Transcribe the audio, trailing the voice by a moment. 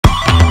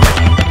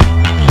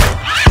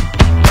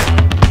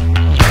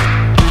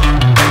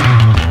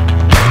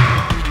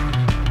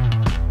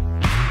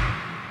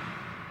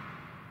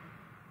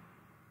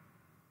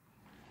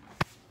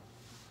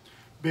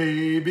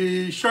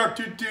Baby shark,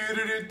 do do do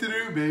do do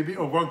do, baby.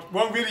 Oh,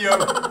 wrong video.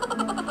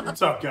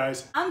 What's up,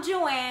 guys? I'm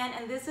Joanne,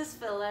 and this is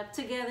Philip.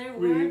 Together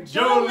we're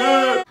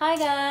Jolip. Hi,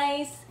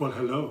 guys. Well,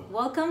 hello.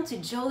 Welcome to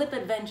Jolip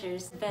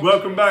Adventures.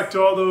 Welcome back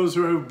to all those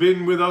who have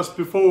been with us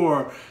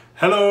before.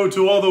 Hello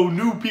to all the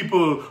new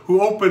people who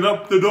open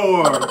up the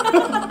door.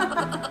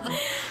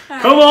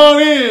 Come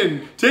on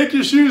in. Take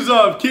your shoes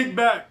off. Kick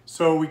back.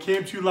 So we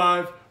came to you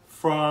live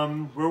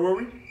from, where were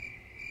we?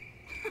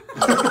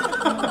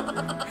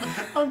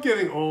 I'm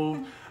getting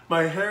old.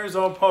 My hair is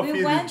all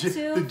puffy.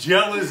 The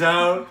gel is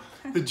out.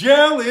 The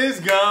gel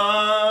is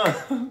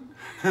gone.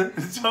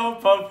 It's all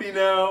puffy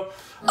now.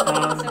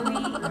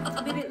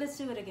 Baby, let's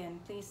do it again,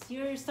 please.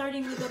 You're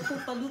starting with the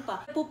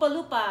Poopa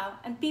Lupa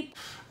and Peep.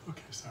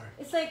 Okay, sorry.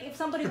 It's like if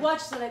somebody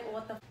watched, they're like,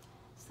 what the?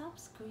 Stop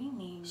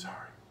screaming.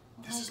 Sorry.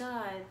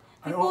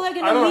 Oh my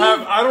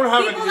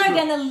God. People are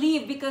gonna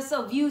leave because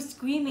of you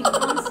screaming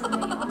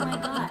constantly. Oh my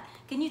God.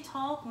 Can you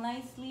talk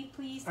nicely,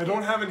 please? I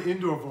don't have an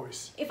indoor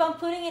voice. If I'm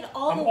putting it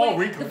all the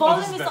way, the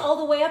volume is all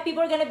the way up,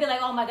 people are gonna be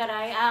like, oh my God,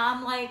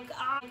 I'm like,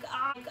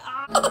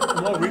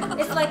 I'm all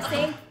wrinkled. It's like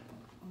saying,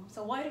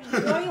 so why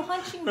are you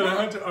hunching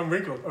down? I'm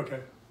wrinkled,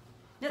 okay.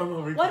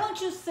 Why don't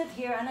you sit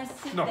here and I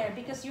sit there?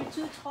 Because you're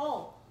too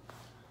tall.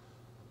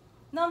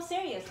 No, I'm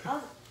serious.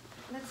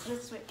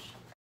 Let's switch.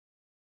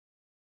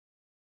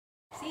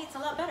 See, it's a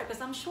lot better because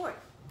I'm short.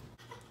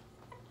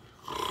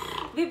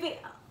 Bibi,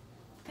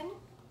 can you?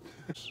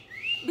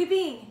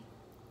 Bibi.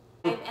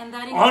 And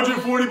that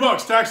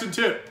 $140, tax and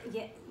tip.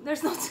 Yeah,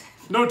 there's no tip.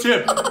 No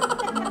tip.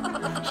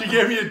 She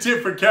gave me a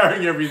tip for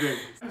carrying everything.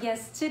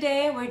 Yes,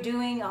 today we're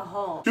doing a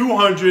haul.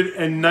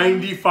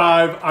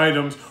 295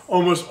 items,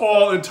 almost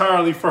all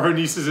entirely for her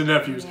nieces and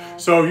nephews.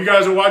 Yes. So if you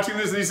guys are watching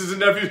this, nieces and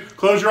nephews,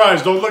 close your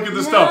eyes. Don't look at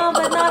the stuff.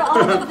 No, but not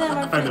all of them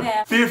are for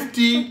them.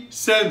 50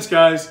 cents,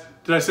 guys.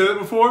 Did I say that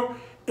before?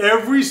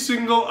 Every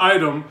single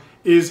item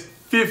is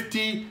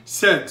 50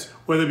 cents.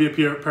 Whether it be a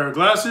pair of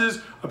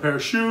glasses, a pair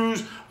of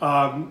shoes,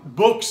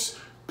 books,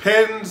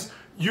 pens,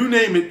 you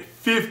name it,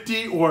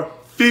 50 or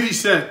 50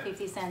 cents.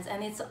 50 cents.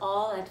 And it's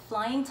all at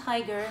Flying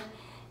Tiger.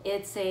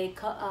 It's a...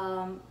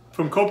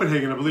 from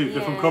Copenhagen, I believe. Yes,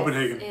 they're from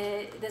Copenhagen.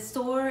 The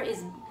store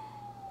is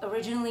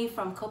originally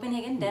from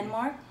Copenhagen,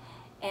 Denmark.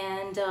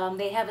 And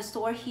they have a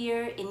store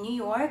here in New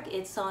York.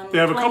 It's on... They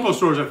have a couple of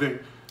stores, I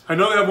think. I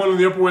know they have one on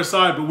the Upper West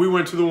Side, but we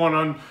went to the one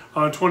on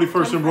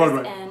 21st and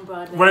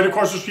Broadway. Right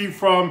across the street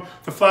from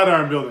the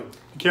Flatiron Building.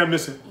 You can't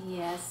miss it.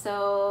 Yeah,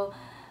 so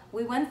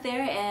we went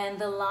there and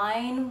the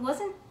line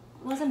wasn't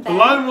bad. The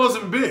line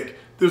wasn't big.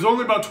 There's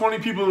only about 20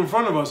 people in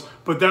front of us,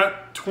 but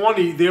that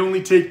 20, they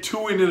only take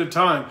 2 in at a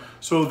time.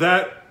 So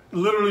that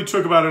literally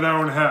took about an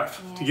hour and a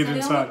half to get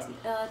inside.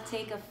 They only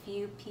take a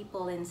few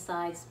people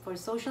inside for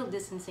social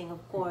distancing, of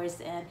course,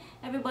 and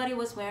everybody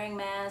was wearing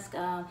masks,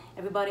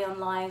 everybody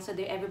online, so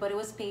everybody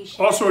was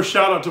patient. Also a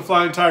shout out to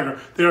Flying Tiger.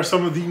 They are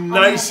some of the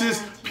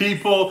nicest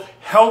people,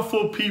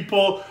 helpful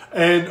people,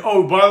 and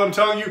while I'm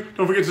telling you,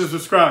 don't forget to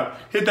subscribe.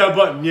 Hit that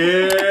button,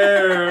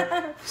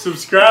 yeah!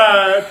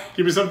 Subscribe,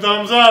 give me some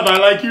thumbs up, I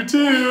like you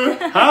too,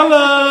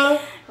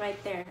 holla!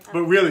 Right there.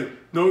 But really,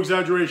 no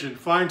exaggeration.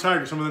 Flying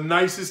Tiger, some of the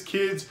nicest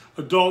kids,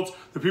 adults,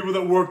 the people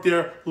that work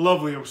there,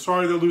 lovely. I'm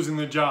sorry they're losing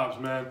their jobs,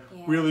 man.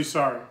 Yeah. Really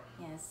sorry.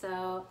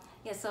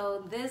 Yeah,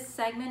 so this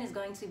segment is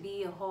going to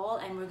be a haul,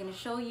 and we're going to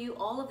show you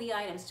all of the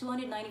items,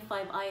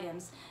 295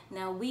 items.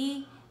 Now,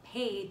 we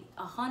paid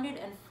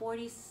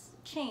 140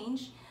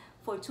 change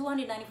for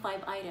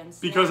 295 items.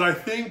 Because I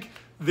think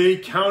they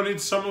counted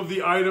some of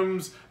the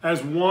items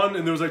as one,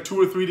 and there was like 2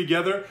 or 3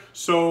 together.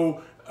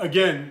 So,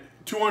 again,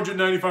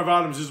 295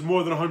 items is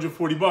more than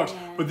 140 bucks,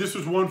 but this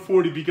was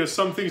 140 because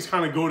some things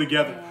kind of go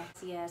together.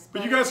 Yes.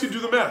 But you guys can do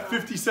the math.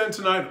 50 cents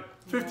an item.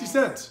 50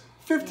 cents.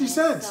 50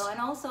 cents. So, and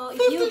also, if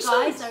you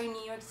guys are in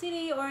New York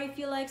City, or if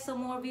you like some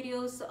more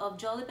videos of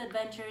Jolip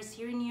Adventures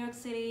here in New York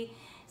City,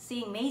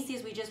 seeing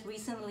Macy's, we just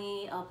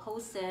recently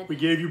posted. We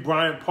gave you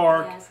Bryant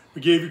Park. Yes.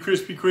 We gave you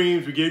Krispy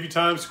Kremes. We gave you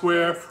Times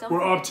Square. Yes,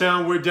 we're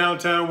uptown. We're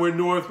downtown. We're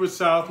north. We're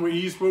south. We're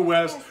east. We're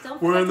west. Yes,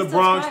 we're in the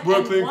Bronx,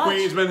 Brooklyn,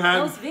 Queens,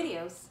 Manhattan. Those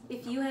videos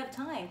if you have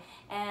time.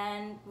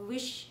 And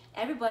wish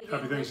everybody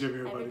happy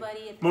Thanksgiving,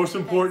 everybody. Most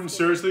important,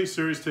 seriously,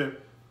 serious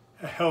tip,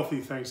 a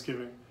healthy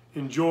Thanksgiving.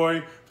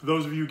 Enjoy, for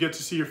those of you who get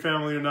to see your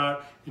family or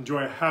not,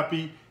 enjoy a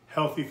happy,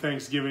 healthy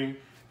Thanksgiving.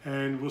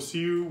 And we'll see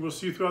you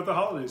throughout the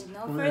holidays.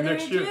 No further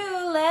ado,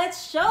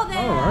 let's show them.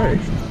 All right.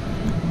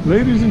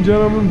 Ladies and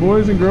gentlemen,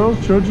 boys and girls,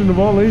 children of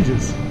all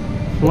ages,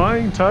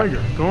 Flying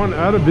Tiger, going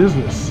out of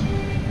business.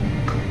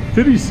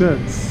 50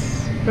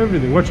 cents,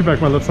 everything. Watch your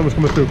back, my left, someone's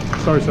coming through.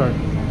 Sorry.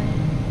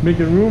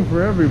 Making room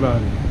for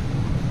everybody.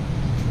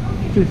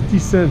 50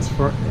 cents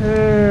for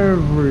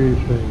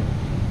everything.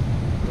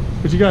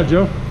 What you got,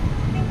 Joe?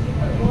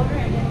 Water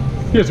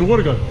again. Yeah, it's a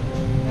water gun.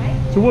 Right?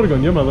 It's a water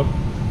gun, yeah, my love.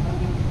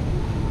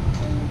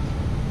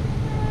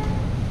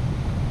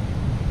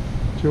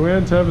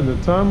 Joanne's having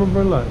the time of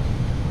her life.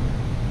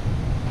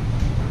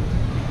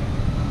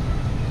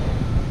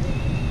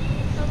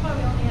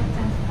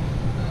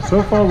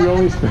 So far we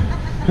only spent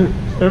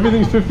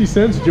everything's 50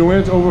 cents.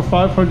 Joanne's over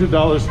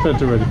 $500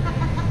 spent already.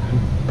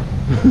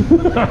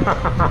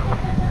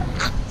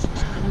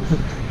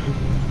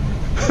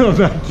 I'm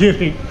not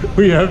kidding.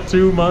 We have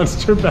 2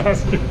 monster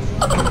baskets.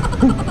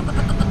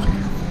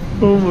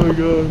 Oh my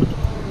god.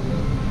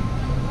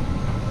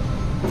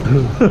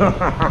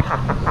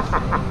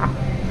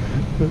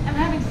 I'm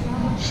having so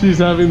much. She's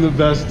having the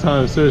best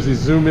time. Seriously,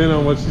 zoom in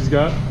on what she's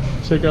got.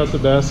 Check out the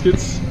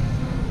baskets.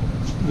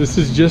 This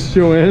is just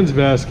Joanne's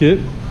basket.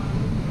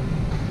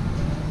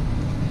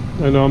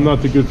 I know I'm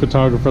not the good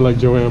photographer like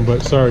Joanne,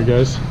 but sorry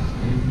guys.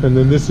 And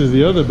then this is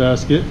the other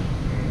basket.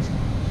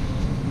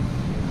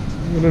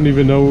 I don't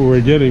even know what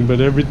we're getting, but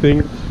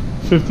everything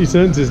 50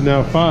 cents is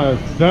now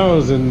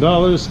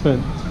 $5,000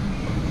 spent.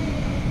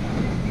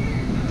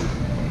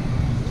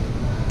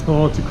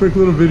 Oh, it's a quick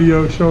little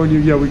video showing you,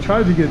 yeah, we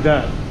tried to get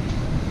that,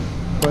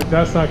 but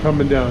that's not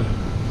coming down.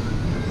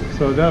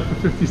 So that for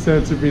 50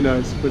 cents would be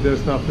nice, but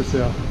that's not for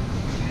sale.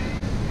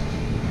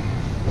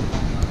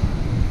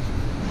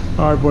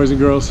 All right, boys and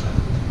girls,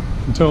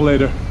 until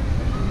later.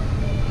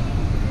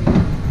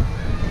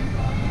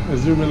 I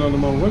zoom in on the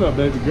moment. What up,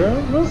 baby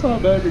girl? What's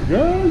up, baby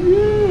girl?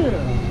 Yeah!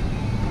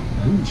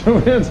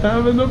 Joanne's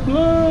having a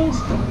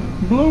blast.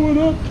 Blow it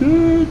up,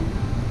 kid.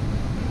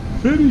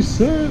 50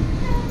 cent.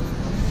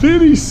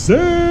 50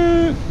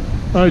 cent.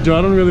 All right, Joe,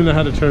 I don't really know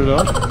how to turn it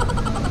off.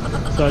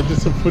 So I did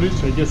some footage.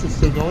 I guess it's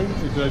still going.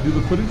 Did I do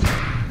the footage?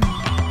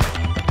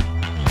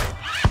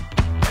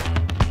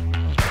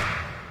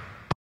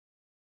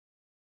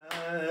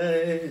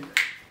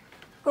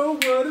 Oh,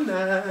 what a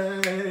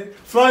night.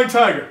 Flying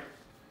Tiger.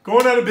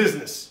 Going out of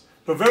business.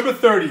 November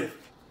 30th.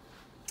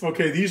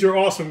 Okay, these are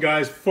awesome,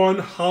 guys. Fun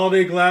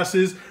holiday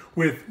glasses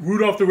with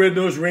Rudolph the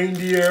Red-Nosed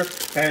Reindeer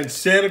and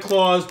Santa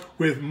Claus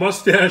with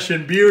mustache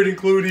and beard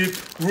included.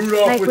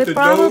 Rudolph Like with we the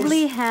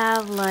probably nose.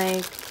 have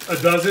like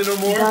A dozen or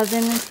more. a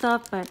dozen and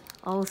stuff, but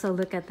also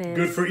look at this.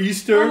 Good for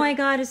Easter. Oh my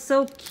god, it's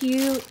so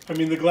cute. I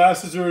mean, the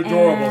glasses are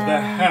adorable. The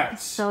And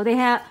hats. So they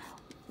have,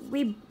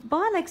 we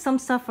bought like some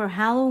stuff for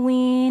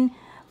Halloween,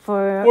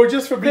 for Or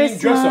just for being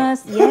dressed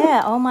up. Christmas.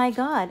 Yeah, oh my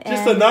god.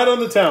 Just And a night on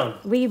the town.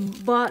 we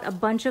bought a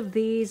bunch of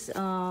these.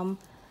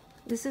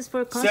 This is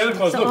for costumes. Santa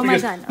Claus. So, Look, oh my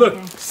because, god. look,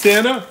 Okay.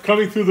 Santa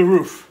coming through the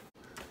roof.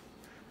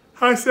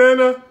 Hi,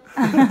 Santa.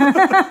 All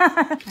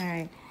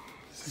right.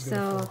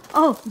 So,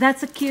 oh,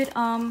 that's a cute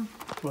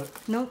What?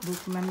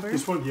 notebook. Remember?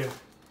 This one, yeah.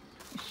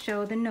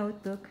 Show the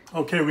notebook.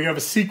 Okay, we have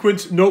a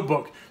sequence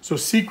notebook. So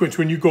sequence,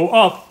 when you go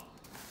up,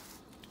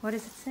 What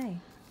does it say?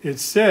 it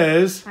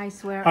says, I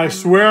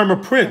swear I'm a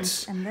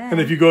prince. And then, And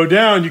if you go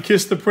down, you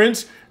kiss the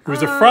prince. It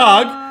was a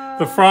frog.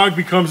 The frog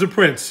becomes a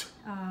prince.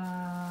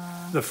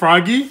 The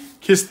froggy,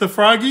 kiss the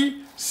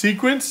froggy,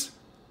 sequence,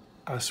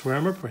 I swear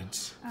I'm a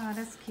prince. oh,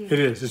 that's cute. It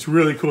is. It's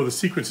really cool. The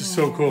sequence is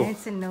so Yeah, cool.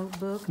 It's a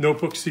notebook.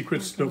 Notebook,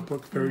 sequence,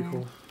 notebook. Very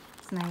cool.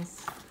 It's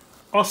nice.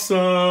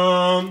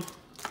 Awesome.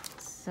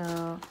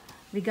 So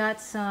we got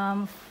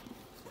some.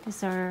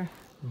 These are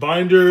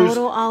Binders.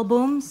 photo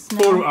albums.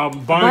 Photo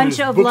album, A binders, bunch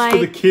of books like for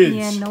the kids.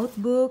 yeah,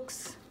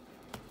 notebooks.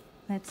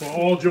 Let's For see.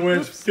 all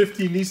Joanne's Oops.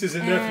 50 nieces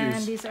and And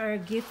nephews. these are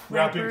gift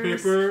Wrapping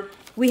wrappers. paper.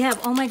 We have,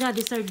 oh my god,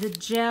 these are the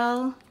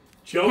gel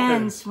Gel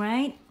pens, pens.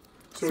 right?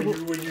 So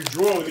when you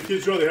draw, when the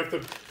kids draw,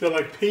 they're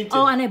like painted.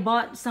 Oh, and I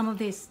bought some of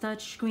this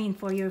touch screen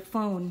for your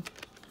phone.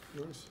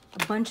 Yours.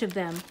 A bunch of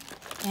them.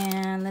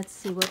 And let's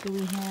see, what do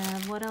we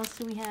have? What else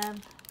do we have?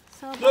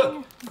 So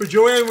Look, for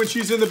Joanne when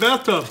she's in the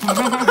bathtub.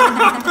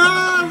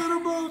 Little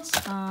boats.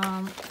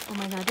 oh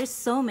my god, there's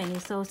so many.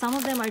 So some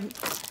of them are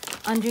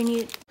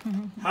underneath.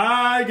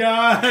 Hi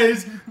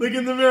guys, look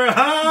in the mirror.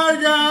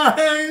 Hi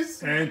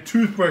guys. And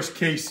toothbrush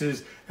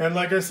cases, and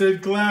like I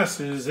said,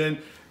 glasses, and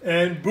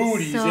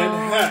booties, So,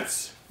 and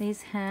hats.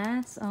 These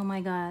hats, oh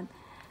my god.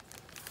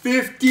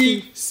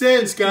 50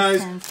 cents,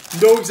 guys. 50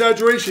 cents. No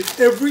exaggeration.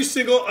 Every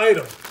single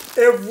item.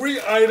 Every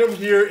item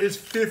here is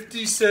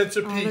 50 cents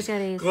a piece. look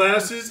at it.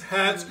 Glasses,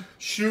 hats,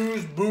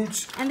 shoes,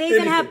 boots. And they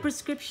even have anything.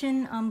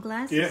 prescription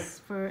glasses Yeah.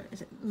 for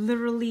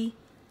literally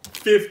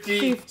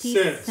 50 50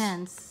 cents.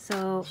 cents.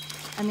 So,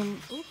 I mean,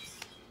 oops.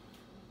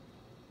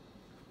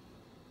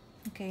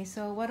 Okay,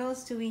 so what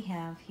else do we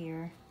have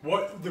here?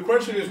 What the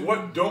question is,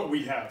 what don't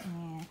we have?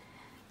 Yeah.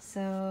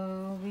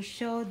 So we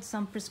showed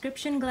some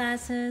prescription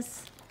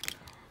glasses,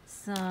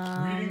 some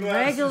Reading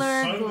glasses,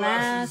 regular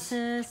sunglasses.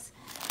 glasses.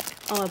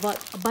 Oh, I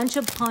bought a bunch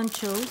of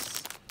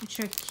ponchos, which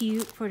are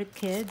cute for the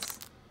kids.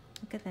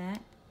 Look at that.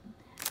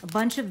 A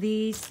bunch of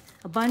these,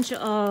 a bunch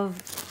of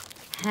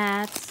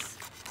hats.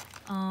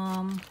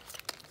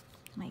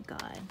 My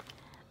God.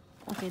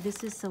 Okay,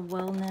 this is a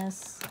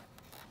wellness.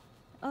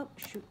 Oh,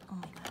 shoot. Oh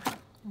my God.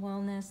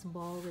 Wellness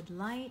ball with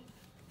light.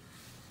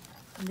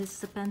 And this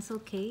is a pencil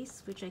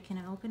case, which I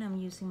cannot open.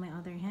 I'm using my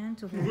other hand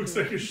to hold It looks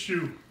it. like a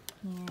shoe.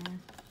 Yeah.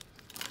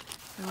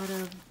 A lot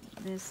of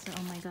this,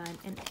 oh my god,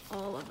 and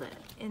all of it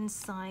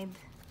inside.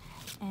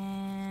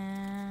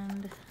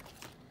 And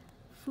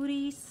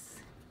foodies.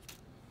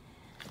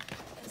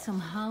 Some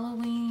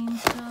Halloween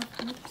stuff.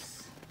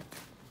 Oops.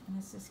 And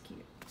this is cute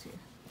too.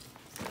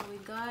 So we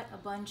got a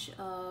bunch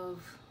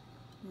of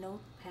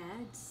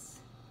notepads.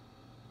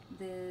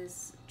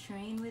 This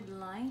train with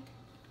light.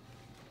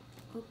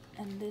 Oop,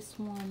 and this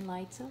one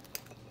lights up.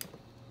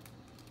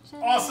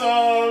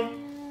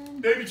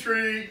 Awesome! Baby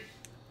tree.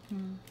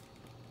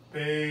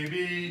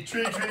 Baby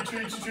tree,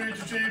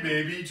 tree,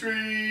 baby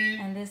tree.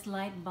 And this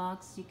light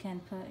box, you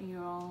can put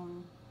your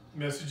own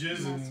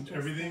messages and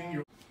everything.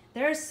 There.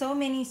 There's so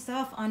many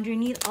stuff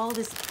underneath all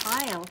this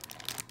pile.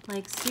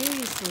 Like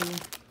seriously,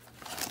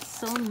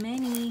 so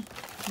many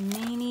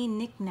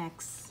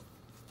knickknacks.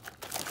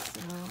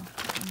 So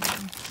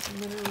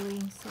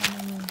literally so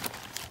many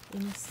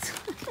things.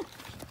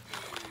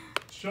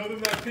 Show them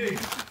that pig.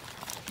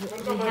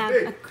 What about we my have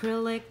pig?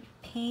 Acrylic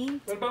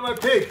paint. What about my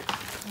pig?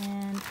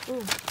 And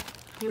oh,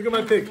 look at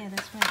my pig. Yeah,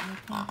 that's right.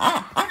 My pig.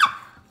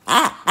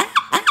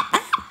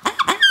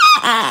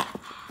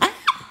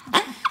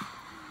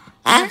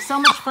 Have so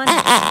much fun.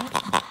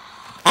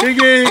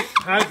 Piggy!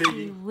 Hi,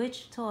 Piggy.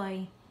 Which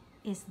toy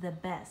is the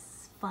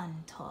best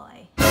fun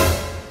toy?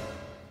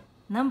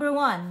 Number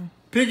 1.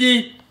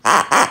 Piggy!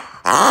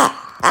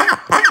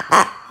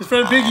 His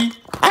friend Piggy.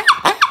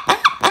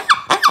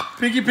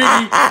 Piggy, Piggy.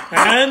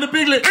 And the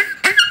piglet.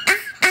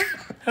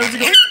 How does it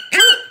go?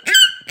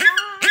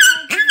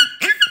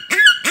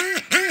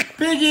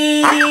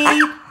 Piggy!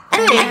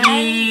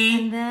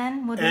 Piggy! And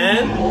then what do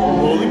and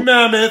woolly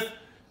mammoth.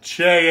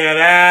 Check it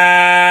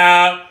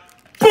out.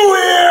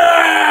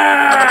 Booyah!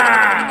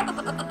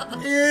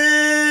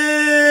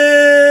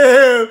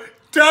 Ew!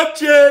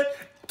 Touch it!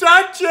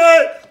 Touch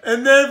it!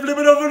 And then flip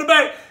it over the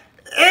back.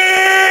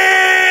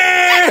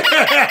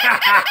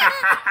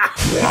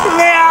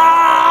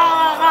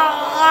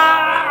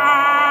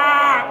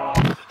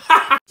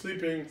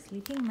 Sleeping.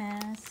 Sleeping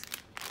mask.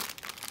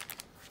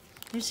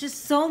 There's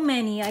just so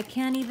many. I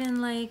can't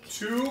even like.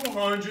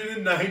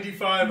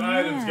 295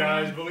 items,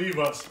 guys. Believe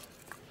us.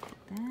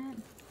 That.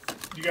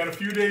 You got a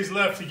few days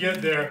left to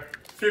get there.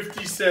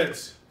 50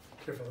 cents.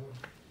 Careful.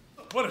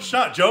 What a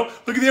shot, Joe.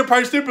 Look at the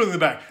Empire State Building in the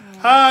back. Yeah.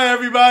 Hi,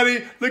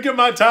 everybody. Look at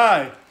my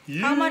tie.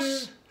 Yeah. How much?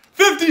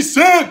 50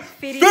 cents.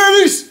 50.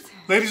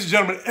 Ladies and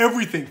gentlemen,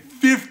 everything.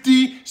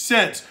 50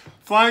 cents.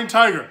 Flying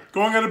Tiger.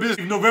 Going out of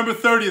business. November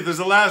 30th is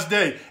the last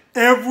day.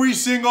 Every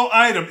single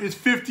item is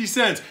 50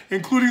 cents,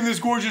 including this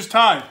gorgeous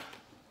tie.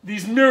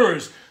 These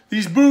mirrors,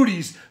 these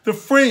booties, the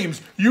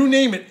frames, you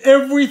name it.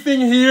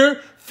 Everything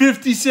here,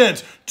 50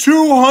 cents.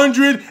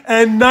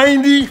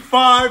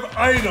 295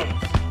 items.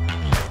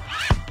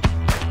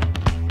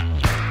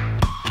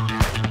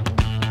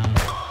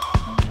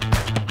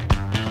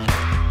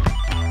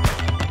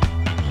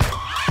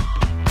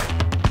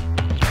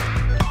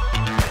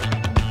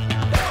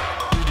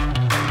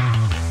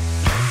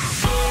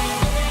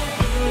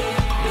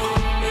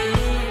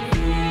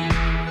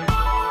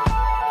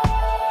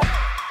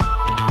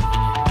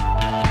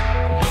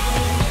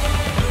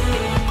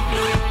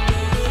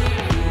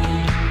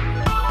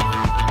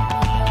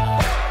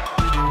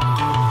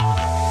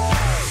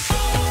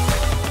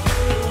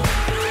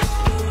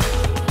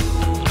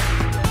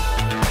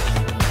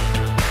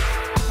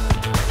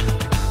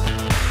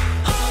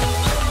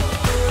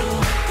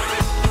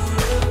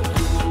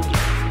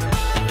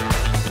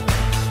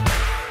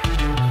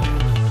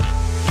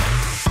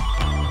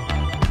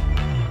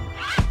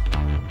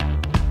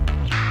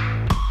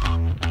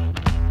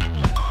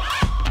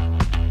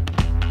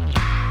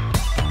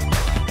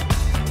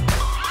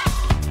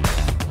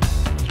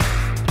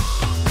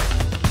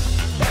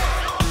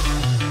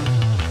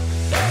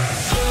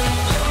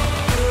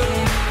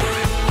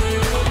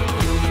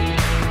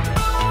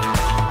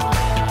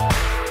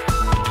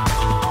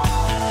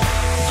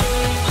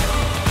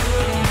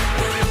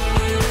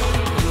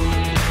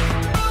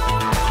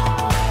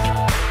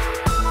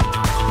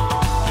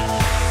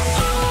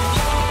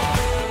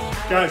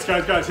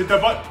 Guys, hit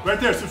that button right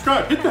there.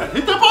 Subscribe. Hit that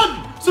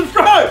button.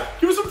 Subscribe.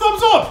 Give us some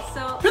thumbs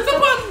up. Hit the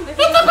button. Hit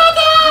the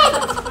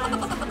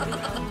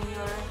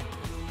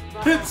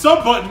button. Hit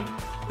some button.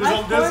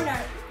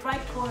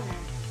 Right corner.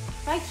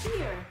 Right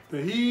here.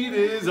 The heat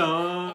is on.